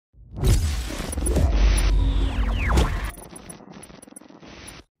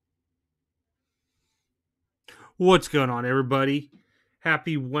What's going on, everybody?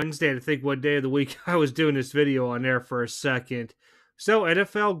 Happy Wednesday. To think what day of the week I was doing this video on there for a second. So,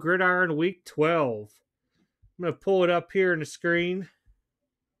 NFL GridIron Week 12. I'm going to pull it up here on the screen.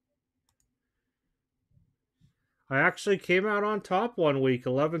 I actually came out on top one week,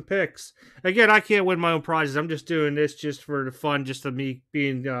 11 picks. Again, I can't win my own prizes. I'm just doing this just for the fun, just of me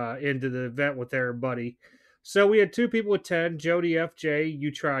being into the event with everybody. So, we had two people with 10, Jody FJ,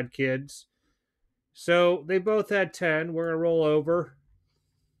 You Tried Kids. So, they both had 10. We're going to roll over.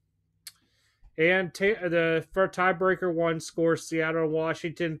 And the for tiebreaker one scores Seattle and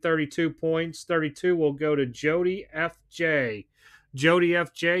Washington 32 points. 32 will go to Jody FJ. Jody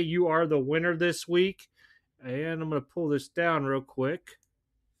FJ, you are the winner this week. And I'm going to pull this down real quick.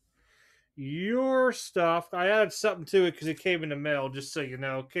 Your stuff, I added something to it because it came in the mail, just so you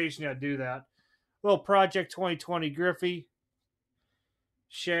know. Occasionally I do that. Little Project 2020 Griffey,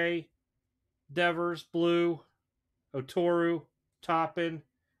 Shea, Devers, Blue, Otoru, Toppin,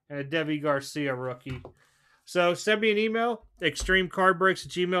 and a Debbie Garcia rookie. So send me an email,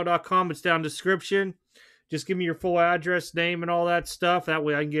 extremecardbreaks@gmail.com. It's down in the description. Just give me your full address, name, and all that stuff. That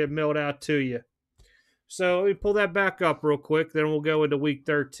way I can get it mailed out to you. So let me pull that back up real quick. Then we'll go into week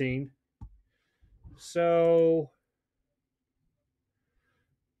 13. So,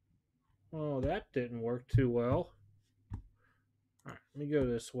 oh, that didn't work too well. All right, let me go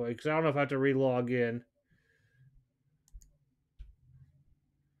this way because I don't know if I have to re-log in.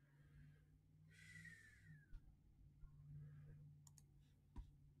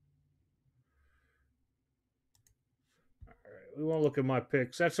 We won't look at my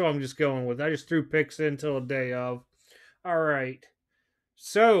picks. That's what I'm just going with. I just threw picks in until the day of. All right.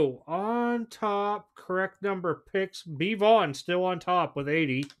 So, on top, correct number of picks. B. Vaughn still on top with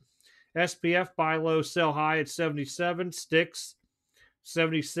 80. SPF, buy low, sell high at 77. Sticks,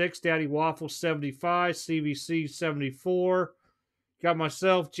 76. Daddy Waffle, 75. CVC, 74. Got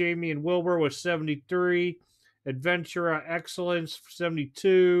myself, Jamie, and Wilbur with 73. Adventura Excellence,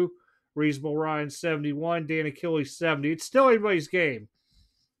 72. Reasonable Ryan, 71. Dan Achilles, 70. It's still anybody's game.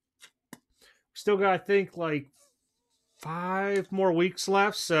 Still got, I think, like 5 more weeks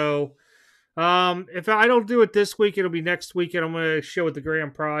left. So, if I don't do it this week, it'll be next weekend. I'm going to show what the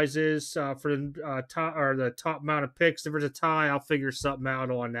grand prize is for the top amount of picks. If there's a tie, I'll figure something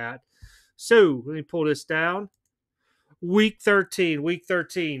out on that. So, let me pull this down. Week 13. Week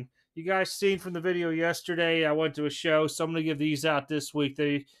 13. You guys seen from the video yesterday, I went to a show, so I'm going to give these out this week.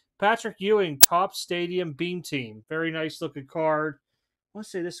 The Patrick Ewing Top Stadium Beam Team. Very nice looking card. I want to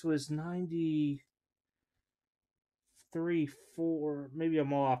say this was 93, 4. Maybe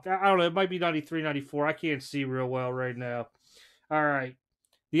I'm off. I don't know. It might be 93, 94. I can't see real well right now. All right.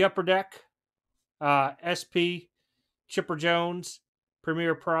 The Upper Deck. SP. Chipper Jones.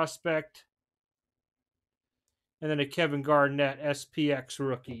 Premier Prospect. And then a Kevin Garnett SPX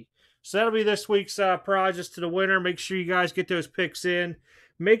rookie. So that'll be this week's prizes to the winner. Make sure you guys get those picks in.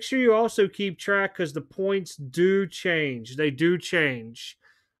 Make sure you also keep track because the points do change. They do change.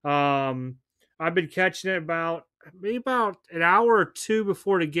 I've been catching it maybe about an hour or two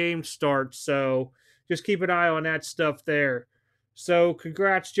before the game starts. So just keep an eye on that stuff there. So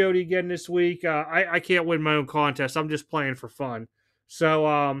congrats, Jody, again this week. I can't win my own contest. I'm just playing for fun.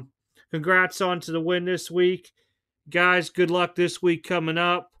 So congrats on to the win this week. Guys, good luck this week coming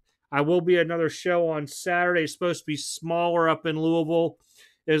up. I will be another show on Saturday. It's supposed to be smaller up in Louisville.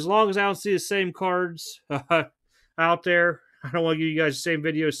 As long as I don't see the same cards out there, I don't want to give you guys the same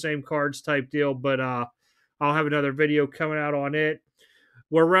video, same cards type deal, but I'll have another video coming out on it.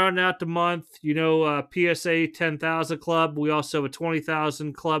 We're rounding out the month. You know, PSA 10,000 Club. We also have a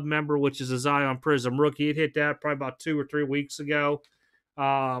 20,000 Club member, which is a Zion Prism rookie. It hit that probably about 2 or 3 weeks ago.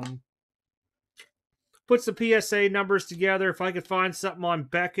 Put some PSA numbers together. If I could find something on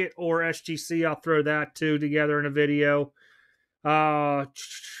Beckett or SGC, I'll throw that too together in a video.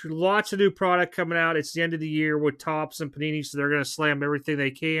 Lots of new product coming out. It's the end of the year with Topps and Panini, so they're going to slam everything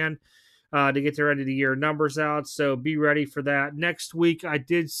they can to get their end of the year numbers out. So be ready for that. Next week, I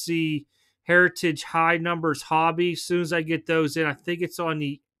did see Heritage High Numbers Hobby. As soon as I get those in, I think it's on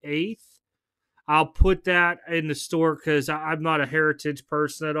the 8th. I'll put that in the store because I'm not a Heritage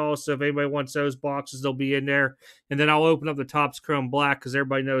person at all. So if anybody wants those boxes, they'll be in there. And then I'll open up the Topps Chrome Black because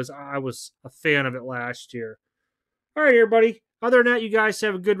everybody knows I was a fan of it last year. All right, everybody. Other than that, you guys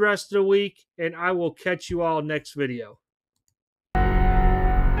have a good rest of the week, and I will catch you all next video.